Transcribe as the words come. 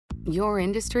Your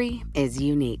industry is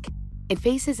unique. It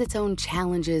faces its own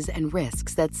challenges and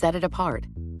risks that set it apart.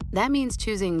 That means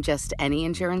choosing just any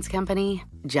insurance company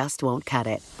just won't cut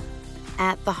it.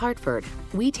 At The Hartford,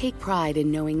 we take pride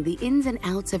in knowing the ins and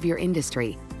outs of your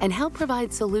industry and help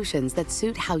provide solutions that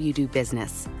suit how you do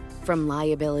business. From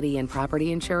liability and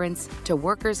property insurance to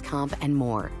workers' comp and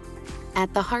more.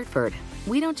 At The Hartford,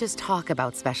 we don't just talk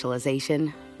about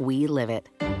specialization, we live it.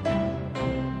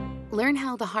 Learn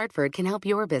how The Hartford can help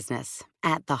your business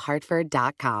at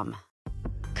thehartford.com.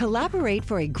 Collaborate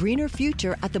for a greener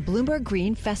future at the Bloomberg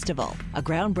Green Festival, a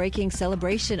groundbreaking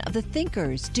celebration of the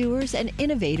thinkers, doers, and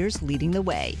innovators leading the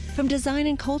way. From design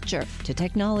and culture to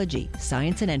technology,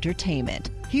 science, and entertainment.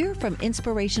 Hear from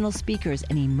inspirational speakers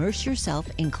and immerse yourself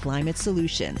in climate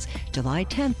solutions. July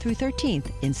 10th through 13th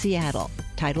in Seattle.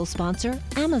 Title sponsor,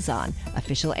 Amazon.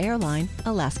 Official airline,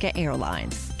 Alaska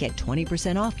Airlines. Get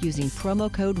 20% off using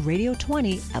promo code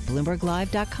Radio20 at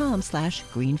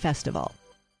BloombergLive.com/greenfestival.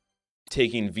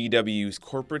 Taking VW's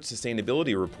corporate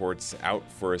sustainability reports out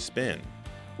for a spin.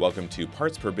 Welcome to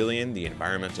Parts Per Billion, the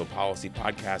environmental policy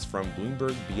podcast from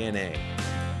Bloomberg BNA.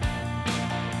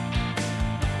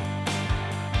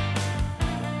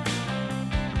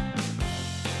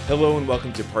 Hello and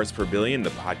welcome to Parts Per Billion, the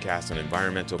podcast on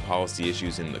environmental policy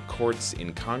issues in the courts,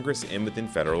 in Congress, and within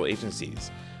federal agencies.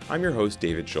 I'm your host,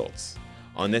 David Schultz.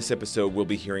 On this episode, we'll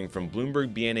be hearing from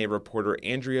Bloomberg BNA reporter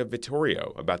Andrea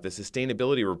Vittorio about the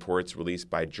sustainability reports released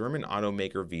by German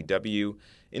automaker VW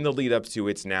in the lead-up to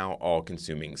its now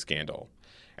all-consuming scandal.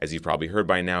 As you've probably heard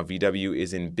by now, VW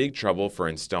is in big trouble for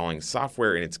installing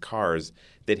software in its cars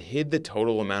that hid the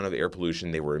total amount of air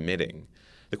pollution they were emitting.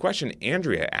 The question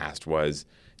Andrea asked was,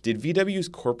 did VW's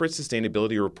corporate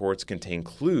sustainability reports contain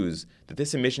clues that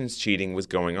this emissions cheating was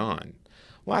going on?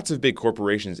 Lots of big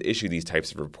corporations issue these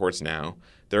types of reports now.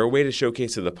 They're a way to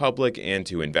showcase to the public and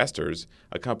to investors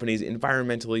a company's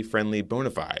environmentally friendly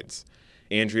bona fides.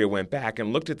 Andrea went back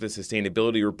and looked at the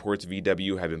sustainability reports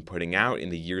VW had been putting out in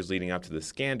the years leading up to the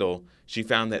scandal. She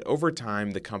found that over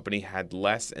time, the company had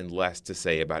less and less to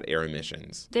say about air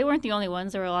emissions. They weren't the only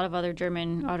ones. There were a lot of other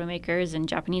German automakers and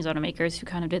Japanese automakers who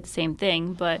kind of did the same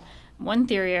thing. But one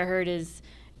theory I heard is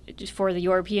for the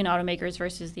European automakers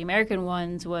versus the American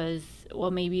ones was,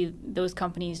 well, maybe those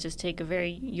companies just take a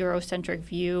very Eurocentric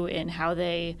view in how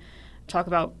they talk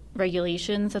about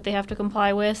regulations that they have to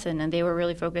comply with, and then they were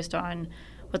really focused on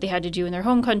what they had to do in their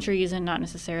home countries and not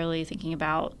necessarily thinking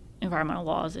about environmental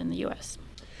laws in the U.S.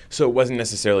 So it wasn't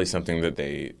necessarily something that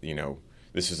they,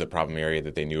 this was a problem area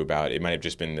that they knew about. It might have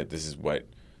just been that this is what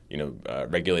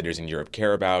regulators in Europe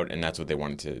care about, and that's what they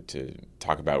wanted to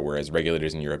talk about, whereas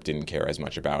regulators in Europe didn't care as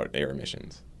much about air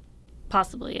emissions.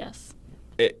 Possibly, yes.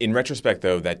 In retrospect,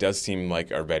 though, that does seem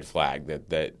like a red flag that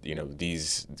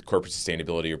these corporate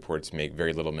sustainability reports make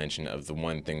very little mention of the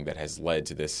one thing that has led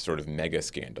to this sort of mega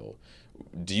scandal.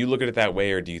 Do you look at it that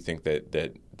way, or do you think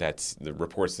that's the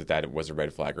reports that was a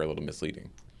red flag are a little misleading?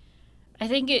 I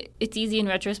think it's easy in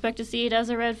retrospect to see it as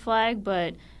a red flag,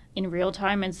 but in real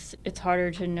time, it's harder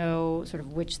to know sort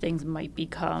of which things might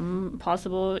become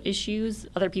possible issues.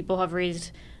 Other people have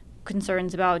raised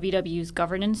concerns about VW's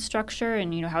governance structure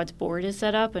and how its board is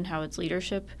set up and how its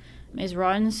leadership is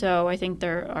run. So I think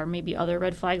there are maybe other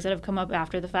red flags that have come up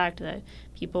after the fact that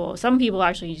some people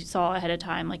actually saw ahead of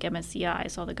time, like MSCI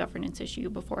saw the governance issue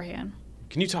beforehand.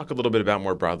 Can you talk a little bit about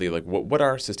more broadly, like what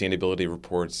are sustainability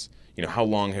reports? How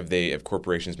long have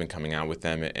corporations been coming out with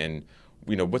them, and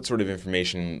what sort of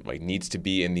information needs to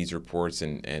be in these reports,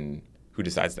 and who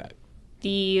decides that?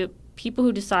 The people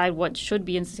who decide what should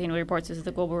be in sustainability reports is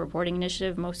the Global Reporting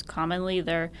Initiative. Most commonly,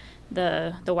 they're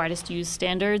the widest used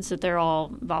standards, that they're all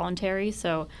voluntary.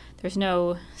 So there's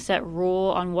no set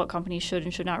rule on what companies should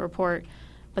and should not report,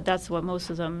 but that's what most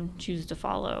of them choose to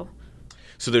follow.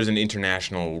 So there's an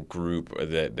international group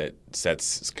that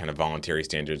sets kind of voluntary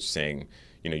standards saying,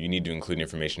 you need to include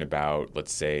information about,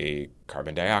 let's say,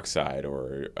 carbon dioxide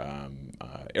or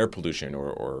air pollution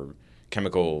or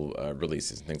chemical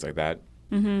releases and things like that.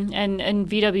 Mm-hmm. And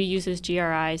VW uses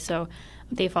GRI, so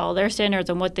they follow their standards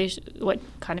on what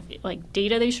kind of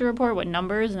data they should report, what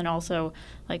numbers, and also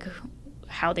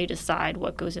how they decide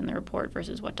what goes in the report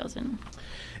versus what doesn't.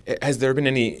 Has there been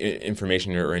any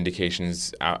information or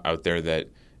indications out there that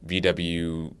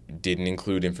VW didn't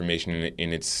include information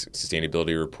in its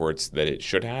sustainability reports that it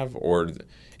should have? Or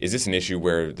is this an issue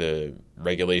where the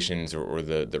regulations or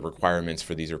the requirements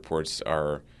for these reports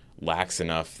are lax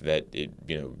enough that it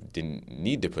didn't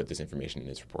need to put this information in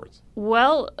its reports?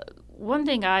 Well, one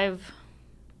thing I've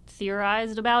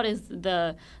theorized about is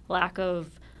the lack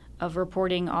of of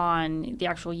reporting on the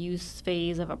actual use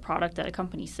phase of a product that a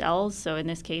company sells. So in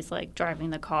this case, like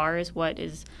driving the car is what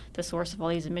is the source of all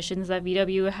these emissions that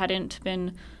VW hadn't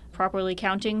been properly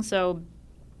counting. So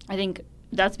I think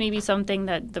that's maybe something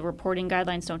that the reporting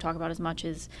guidelines don't talk about as much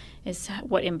is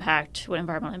what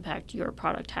environmental impact your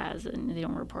product has, and they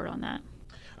don't report on that.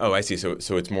 Oh, I see. So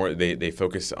it's more they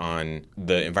focus on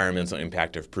the environmental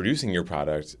impact of producing your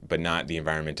product, but not the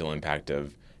environmental impact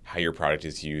of how your product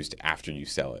is used after you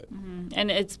sell it. Mm-hmm. And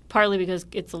it's partly because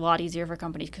it's a lot easier for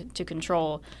companies to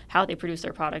control how they produce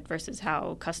their product versus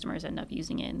how customers end up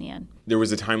using it in the end. There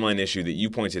was a timeline issue that you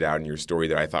pointed out in your story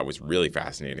that I thought was really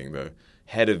fascinating. The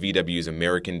head of VW's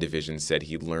American division said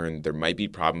he learned there might be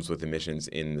problems with emissions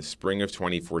in the spring of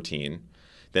 2014.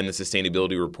 Then the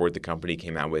sustainability report the company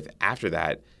came out with after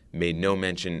that made no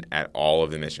mention at all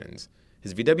of emissions.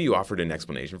 Has VW offered an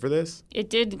explanation for this? It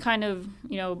did kind of,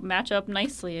 match up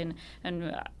nicely,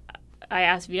 and I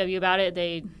asked VW about it.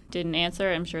 They didn't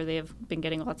answer. I'm sure they have been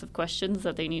getting lots of questions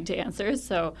that they need to answer.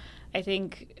 So I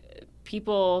think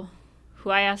people who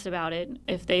I asked about it,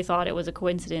 if they thought it was a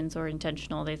coincidence or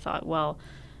intentional, they thought, well,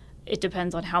 it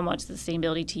depends on how much the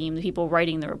sustainability team, the people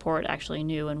writing the report, actually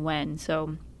knew and when.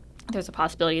 So there's a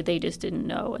possibility they just didn't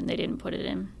know and they didn't put it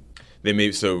in.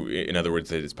 So in other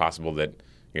words, it's possible that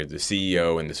the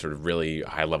CEO and the sort of really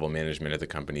high-level management at the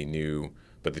company knew,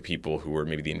 but the people who were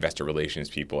maybe the investor relations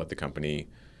people at the company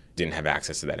didn't have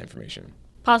access to that information.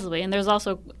 Possibly. And there's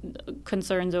also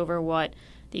concerns over what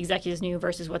the executives knew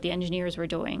versus what the engineers were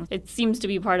doing. It seems to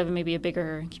be part of maybe a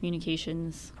bigger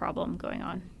communications problem going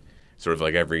on. Sort of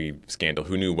like every scandal,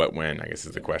 who knew what when, I guess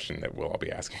is the question that we'll all be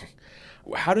asking.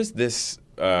 How does this,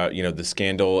 the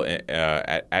scandal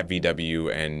at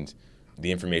VW and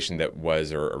the information that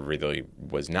was or really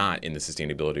was not in the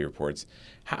sustainability reports,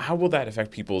 how will that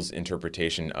affect people's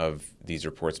interpretation of these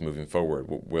reports moving forward?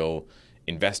 Will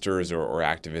investors or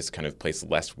activists kind of place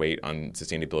less weight on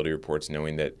sustainability reports,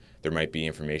 knowing that there might be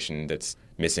information that's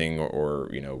missing or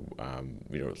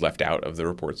left out of the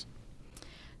reports?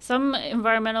 Some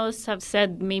environmentalists have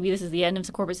said maybe this is the end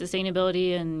of corporate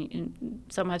sustainability, and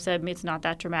some have said it's not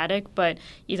that dramatic. But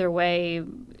either way,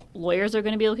 lawyers are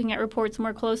going to be looking at reports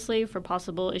more closely for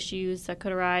possible issues that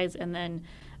could arise. And then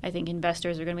I think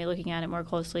investors are going to be looking at it more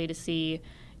closely to see,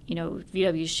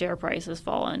 VW's share price has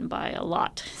fallen by a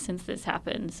lot since this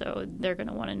happened. So they're going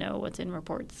to want to know what's in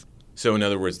reports. So in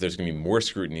other words, there's going to be more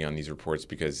scrutiny on these reports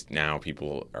because now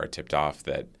people are tipped off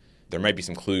that there might be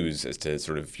some clues as to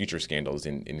sort of future scandals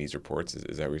in these reports.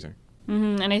 Is that what you're saying?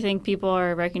 Mm-hmm. And I think people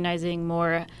are recognizing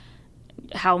more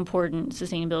how important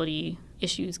sustainability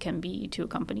issues can be to a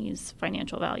company's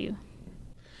financial value.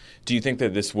 Do you think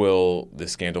that this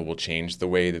scandal will change the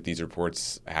way that these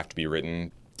reports have to be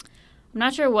written? I'm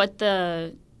not sure what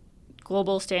the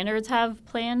global standards have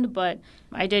planned, but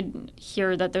I did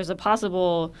hear that there's a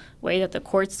possible way that the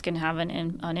courts can have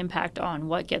an impact on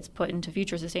what gets put into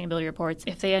future sustainability reports.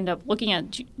 If they end up looking at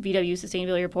VW's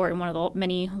sustainability report in one of the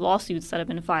many lawsuits that have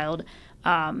been filed,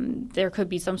 there could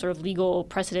be some sort of legal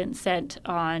precedent set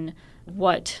on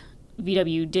what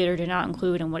VW did or did not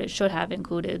include and what it should have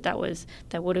included that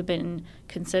would have been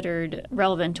considered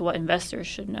relevant to what investors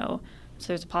should know. So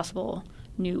there's a possible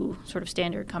new sort of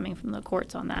standard coming from the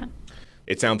courts on that.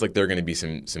 It sounds like there are going to be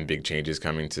some big changes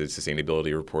coming to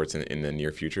sustainability reports in the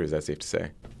near future. Is that safe to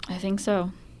say? I think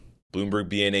so. Bloomberg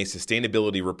BNA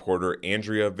sustainability reporter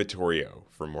Andrea Vittorio.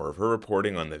 For more of her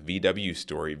reporting on the VW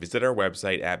story, visit our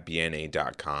website at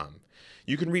bna.com.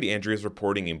 You can read Andrea's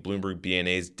reporting in Bloomberg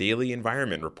BNA's Daily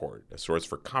Environment Report, a source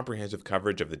for comprehensive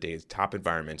coverage of the day's top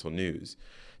environmental news.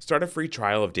 Start a free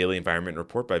trial of Daily Environment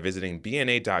Report by visiting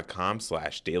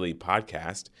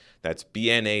bna.com/dailypodcast. That's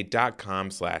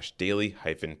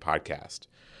bna.com/daily-podcast.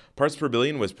 Parts Per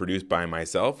Billion was produced by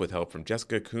myself with help from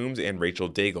Jessica Coombs and Rachel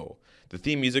Daigle. The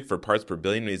theme music for Parts Per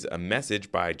Billion is A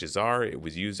Message by Jazar. It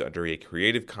was used under a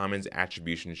Creative Commons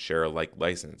Attribution Share-alike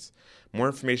license. More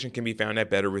information can be found at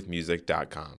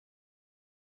betterwithmusic.com.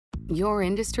 Your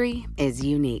industry is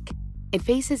unique. It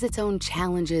faces its own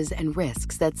challenges and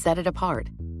risks that set it apart.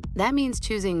 That means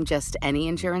choosing just any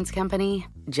insurance company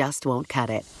just won't cut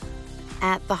it.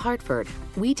 At The Hartford,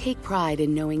 we take pride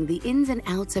in knowing the ins and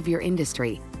outs of your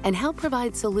industry and help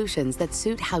provide solutions that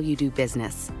suit how you do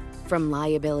business. From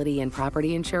liability and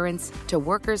property insurance to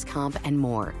workers' comp and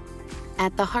more.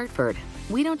 At The Hartford,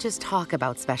 we don't just talk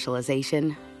about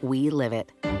specialization, we live it.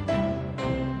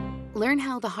 Learn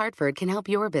how The Hartford can help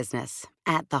your business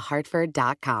at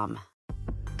thehartford.com.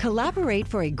 Collaborate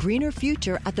for a greener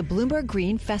future at the Bloomberg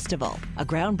Green Festival, a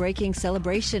groundbreaking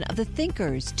celebration of the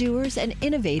thinkers, doers, and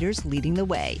innovators leading the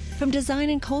way. From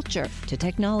design and culture to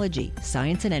technology,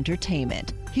 science, and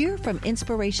entertainment. Hear from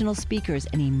inspirational speakers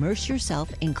and immerse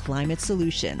yourself in climate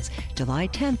solutions. July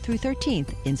 10th through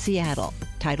 13th in Seattle.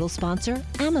 Title sponsor,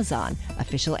 Amazon.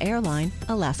 Official airline,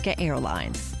 Alaska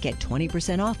Airlines. Get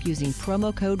 20% off using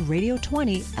promo code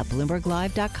radio20 at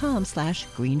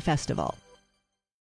BloombergLive.com/Green Festival.